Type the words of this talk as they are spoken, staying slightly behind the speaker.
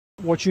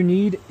What you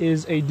need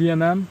is a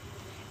DMM,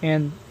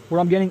 and what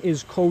I'm getting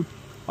is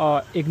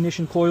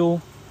ignition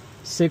coil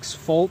 6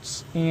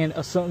 faults and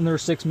a cylinder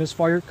 6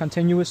 misfire,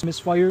 continuous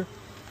misfire.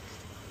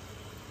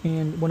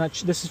 And when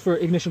this is for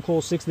ignition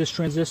coil 6, this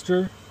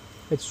transistor,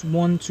 it's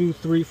 1, 2,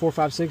 3, 4,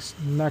 5, 6,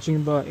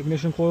 matching the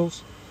ignition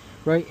coils,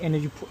 right? And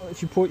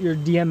if you put your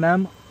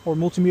DMM or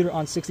multimeter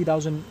on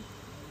 60,000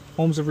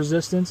 ohms of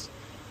resistance,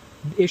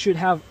 it should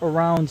have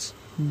around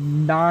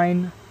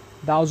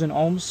 9,000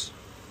 ohms.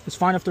 It's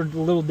fine if they're a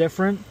little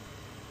different,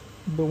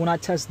 but when I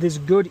test this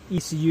good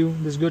ECU,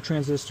 this good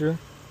transistor,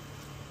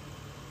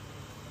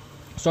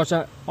 starts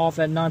off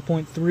at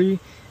 9.3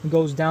 and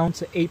goes down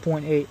to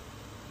 8.8.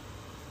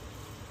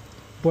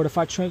 But if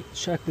I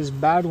check this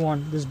bad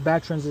one, this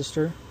bad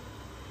transistor,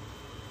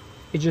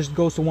 it just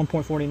goes to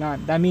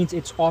 1.49. That means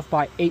it's off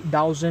by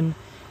 8,000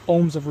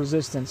 ohms of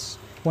resistance.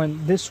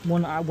 When this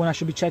one, when I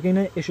should be checking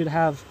it, it should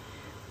have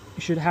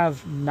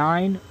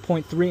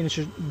 9.3, and it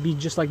should be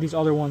just like these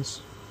other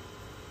ones.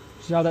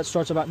 See how that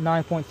starts about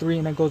 9.3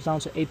 and then goes down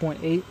to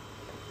 8.8?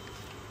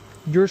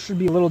 Yours should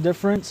be a little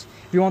different.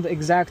 If you want the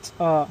exact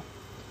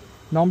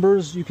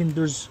numbers,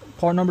 there's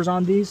part numbers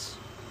on these,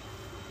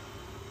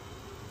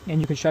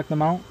 and you can check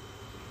them out.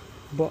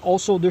 But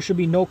also, there should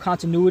be no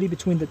continuity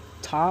between the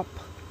top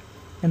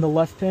and the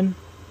left pin.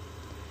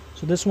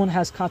 So this one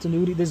has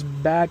continuity. This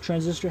bad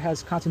transistor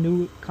has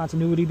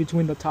continuity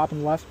between the top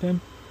and left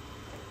pin.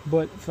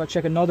 But if I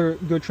check another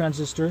good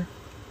transistor,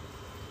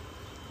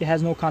 it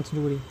has no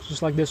continuity. It's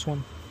just like this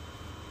one.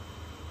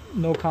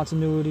 No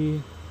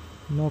continuity,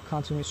 no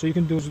continuity. So you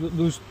can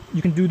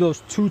do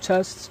those 2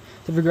 tests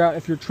to figure out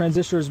if your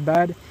transistor is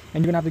bad,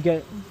 and you're gonna have to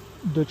get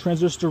the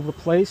transistor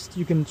replaced.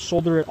 You can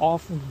solder it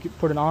off and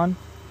put it on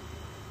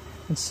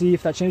and see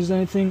if that changes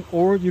anything,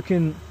 or you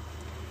can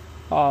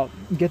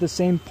get the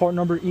same part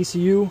number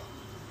ECU,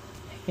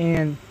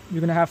 and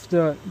you're gonna have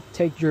to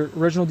take your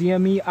original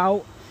DME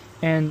out,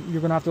 and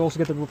you're gonna have to also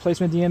get the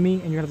replacement DME,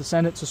 and you're gonna have to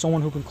send it to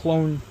someone who can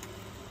clone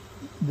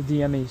the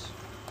DMEs.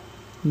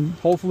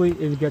 Hopefully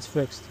it gets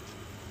fixed.